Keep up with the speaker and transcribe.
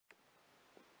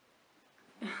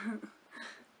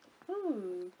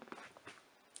Ooh.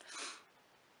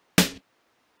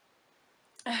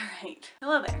 Alright.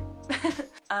 Hello there.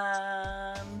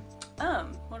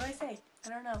 What do I say? I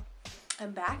don't know.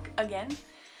 I'm back again.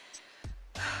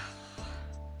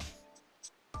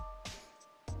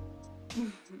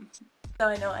 So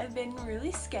I know I've been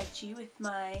really sketchy with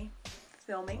my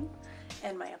filming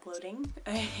and my uploading.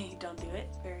 I don't do it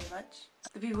very much.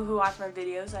 The people who watch my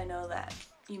videos, I know that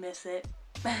you miss it.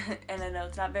 And I know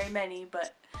it's not very many,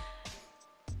 but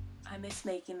I miss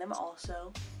making them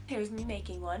also. Here's me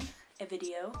making one, a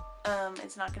video.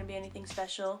 It's not gonna be anything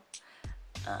special.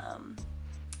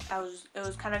 It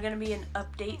was kind of gonna be an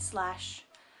update slash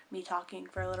me talking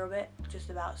for a little bit, just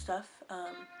about stuff.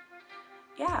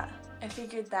 Yeah, I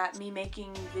figured that me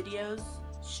making videos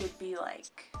should be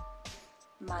like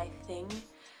my thing,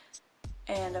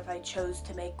 and if I chose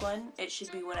to make one, it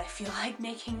should be when I feel like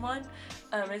making one.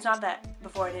 It's not that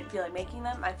before I didn't feel like making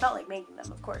them. I felt like making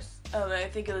them, of course. I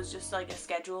think it was just like a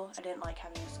schedule. I didn't like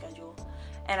having a schedule,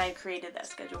 and I created that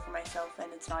schedule for myself,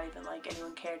 and it's not even like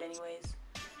anyone cared anyways.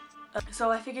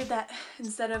 So I figured that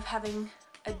instead of having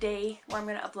a day where I'm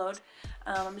gonna upload,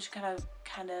 I'm just kind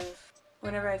of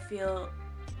whenever I feel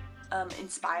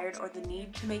inspired or the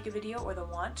need to make a video or the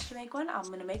want to make one, I'm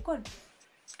gonna make one.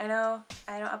 I know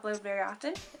I don't upload very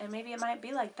often, and maybe it might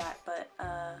be like that, but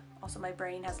also my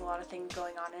brain has a lot of things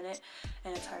going on in it,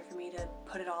 and it's hard for me to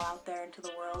put it all out there into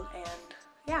the world. And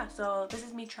yeah, so this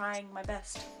is me trying my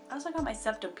best. I also got my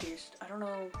septum pierced. I don't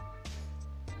know.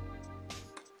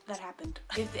 That happened.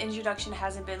 If the introduction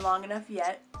hasn't been long enough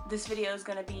yet, this video is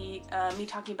gonna be me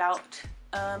talking about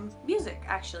music,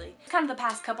 actually. Kind of the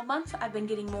past couple months, I've been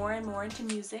getting more and more into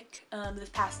music. This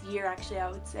past year, actually, I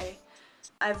would say.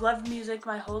 I've loved music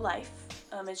my whole life.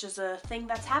 It's just a thing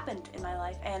that's happened in my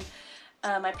life, and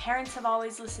my parents have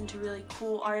always listened to really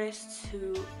cool artists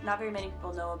who not very many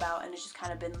people know about, and it's just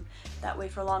kind of been that way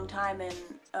for a long time. And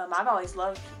I've always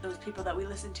loved those people that we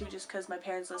listened to just because my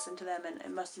parents listened to them, and it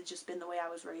must have just been the way I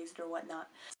was raised or whatnot.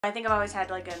 I think I've always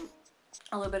had like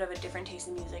a little bit of a different taste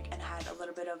in music and had a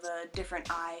little bit of a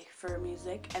different eye for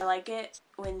music. And I like it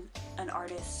when an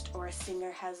artist or a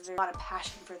singer has a lot of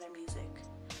passion for their music.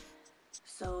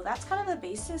 So that's kind of the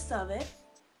basis of it.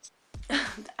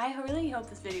 I really hope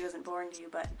this video isn't boring to you,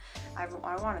 but I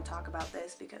want to talk about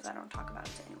this because I don't talk about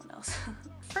it to anyone else.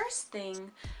 First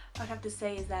thing I would have to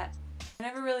say is that I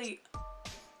never really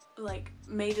like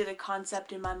made it a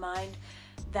concept in my mind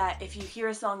that if you hear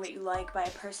a song that you like by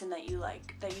a person that you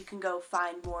like, that you can go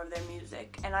find more of their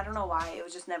music. And I don't know why, it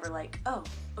was just never like, oh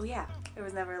yeah. There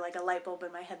was never like a light bulb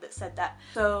in my head that said that.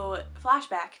 So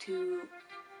flashback to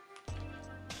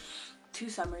 2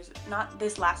 summers, not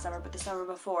this last summer, but the summer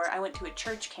before, I went to a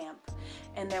church camp,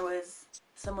 and there was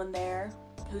someone there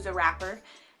who's a rapper,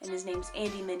 and his name's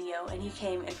Andy Mineo, and he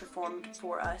came and performed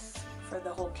for us for the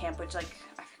whole camp, which, like,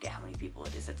 I forget how many people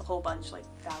it is. It's a whole bunch, like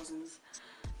thousands.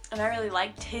 And I really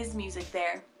liked his music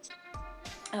there.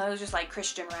 It was just like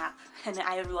Christian rap, and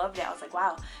I loved it. I was like,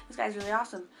 wow, this guy's really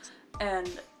awesome.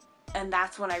 And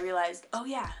that's when I realized, oh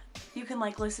yeah, you can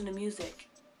like listen to music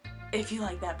if you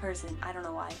like that person. I don't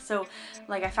know why. So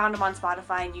like I found him on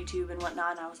Spotify and YouTube and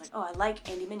whatnot, and I was like, oh, I like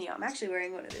Andy Mineo. I'm actually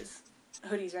wearing one of his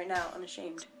hoodies right now,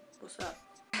 unashamed. What's up?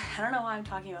 I don't know why I'm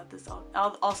talking about this song.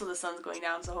 Also the sun's going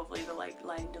down, so hopefully the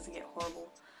lighting doesn't get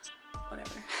horrible.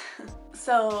 Whatever.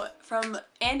 So from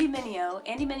Andy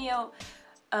Mineo,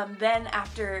 then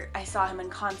after I saw him in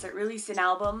concert, released an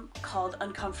album called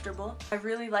Uncomfortable. I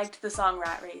really liked the song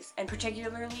Rat Race, and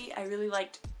particularly I really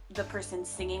liked the person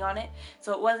singing on it.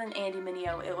 So it wasn't Andy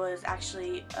Mineo, it was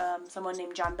actually someone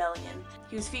named Jon Bellion.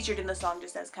 He was featured in the song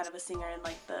just as kind of a singer in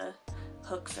like the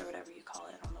hooks or whatever you call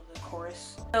it, I don't know, the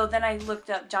chorus. So then I looked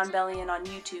up Jon Bellion on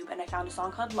YouTube, and I found a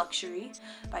song called Luxury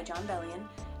by Jon Bellion,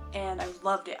 and I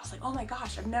loved it. I was like, oh my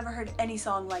gosh, I've never heard any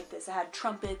song like this. It had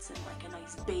trumpets and like a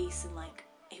nice bass, and like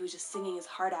he was just singing his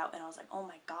heart out, and I was like, oh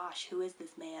my gosh, who is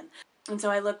this man? And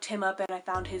so I looked him up, and I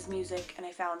found his music, and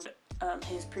I found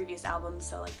his previous albums,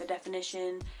 so like The Definition,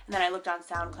 and then I looked on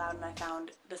SoundCloud and I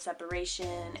found The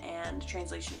Separation and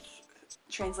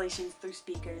Translations Through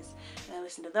Speakers, and I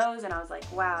listened to those, and I was like,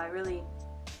 wow, I really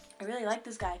like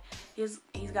this guy. He's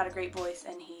got a great voice,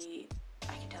 and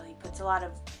I can tell he puts a lot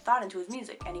of thought into his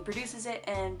music, and he produces it,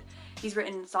 and he's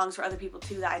written songs for other people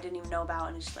too that I didn't even know about,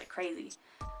 and it's just like crazy.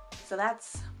 So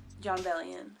that's Jon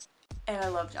Bellion. And I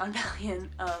love Jon Bellion.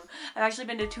 I've actually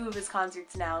been to 2 of his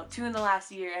concerts now, 2 in the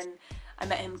last year, and I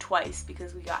met him twice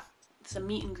because we got some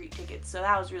meet and greet tickets, so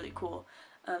that was really cool.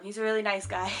 He's a really nice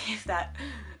guy, if that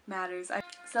matters.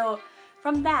 So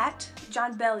from that,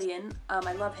 Jon Bellion,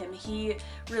 I love him. He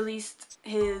released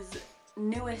his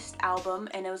newest album,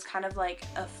 and it was kind of like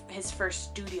his first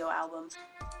studio album.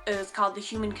 It was called The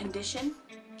Human Condition,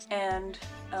 and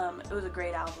it was a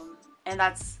great album. And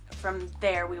that's from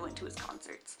there we went to his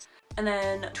concerts. And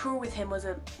then tour with him was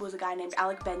a guy named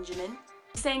Alec Benjamin.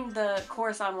 He sang the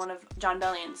chorus on one of Jon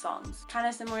Bellion's songs. Kind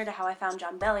of similar to how I found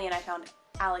Jon Bellion, I found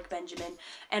Alec Benjamin.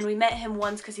 And we met him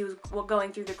once because he was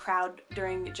going through the crowd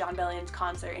during Jon Bellion's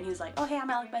concert, and he was like, oh hey, I'm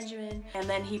Alec Benjamin. And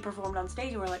then he performed on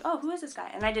stage, and we're like, oh, who is this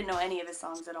guy? And I didn't know any of his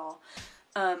songs at all.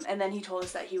 And then he told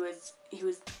us that he was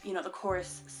you know, the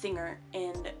chorus singer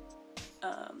in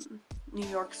New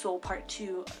York Soul Part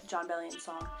 2, Jon Bellion's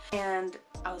song. And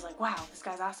I was like, wow, this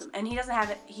guy's awesome. And he doesn't have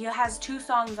it, he has 2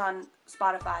 songs on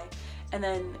Spotify, and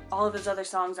then all of his other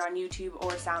songs are on YouTube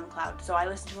or SoundCloud. So I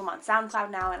listen to him on SoundCloud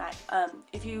now, and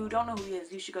if you don't know who he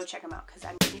is, you should go check him out, because I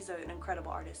mean, he's an incredible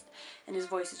artist, and his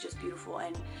voice is just beautiful,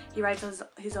 and he writes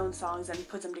his own songs and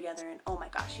puts them together, and oh my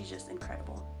gosh, he's just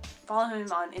incredible. Follow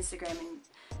him on Instagram and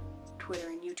Twitter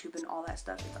and YouTube and all that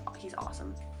stuff. He's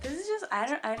awesome. This is just,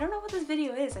 I don't know what this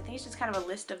video is. I think it's just kind of a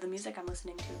list of the music I'm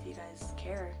listening to, if you guys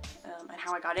care, and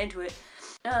how I got into it.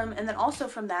 And then also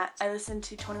from that, I listened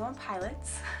to 21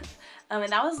 Pilots,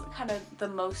 and that was kind of the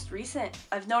most recent.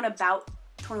 I've known about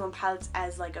 21 Pilots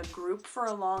as like a group for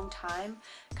a long time,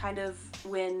 kind of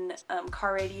when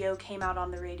Car Radio came out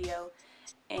on the radio,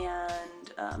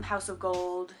 and House of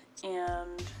Gold,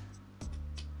 and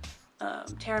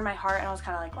Tear in My Heart, and I was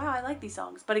kind of like, wow, I like these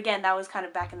songs. But again, that was kind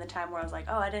of back in the time where I was like,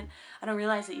 oh, I don't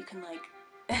realize that you can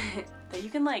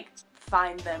like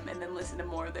find them and then listen to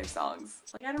more of their songs.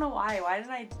 Like, I don't know why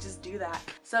didn't I just do that?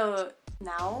 So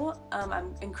now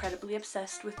I'm incredibly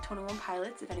obsessed with 21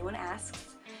 Pilots, if anyone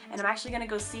asks, and I'm actually gonna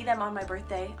go see them on my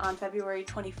birthday on February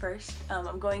 21st.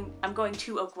 I'm going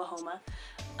to Oklahoma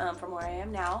from where I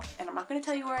am now, and I'm not gonna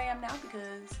tell you where I am now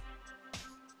because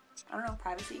I don't know,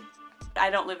 privacy. I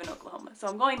don't live in Oklahoma, so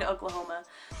I'm going to Oklahoma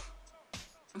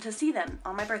to see them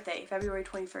on my birthday, February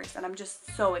 21st, and I'm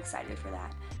just so excited for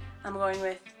that. I'm going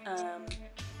with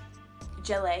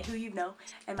Jelay, who you know,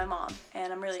 and my mom,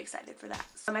 and I'm really excited for that.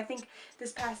 I think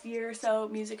this past year or so,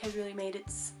 music has really made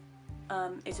its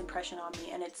impression on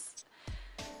me, and it's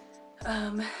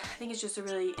I think it's just a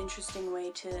really interesting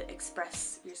way to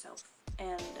express yourself,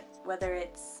 and whether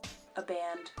it's a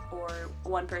band or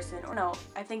one person, or no,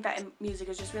 I think that music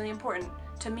is just really important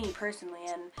to me personally,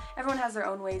 and everyone has their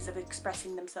own ways of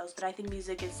expressing themselves, but I think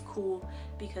music is cool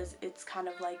because it's kind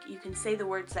of like you can say the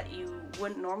words that you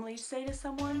wouldn't normally say to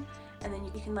someone, and then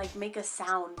you can like make a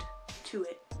sound to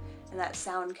it, and that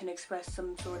sound can express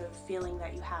some sort of feeling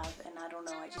that you have, and I don't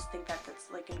know, I just think that that's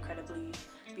like incredibly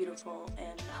beautiful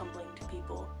and humbling to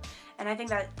people, and I think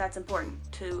that that's important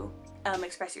to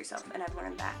express yourself, and I've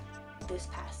learned that this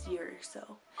past year or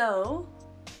so. So,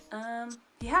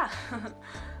 yeah,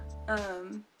 I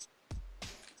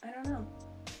don't know.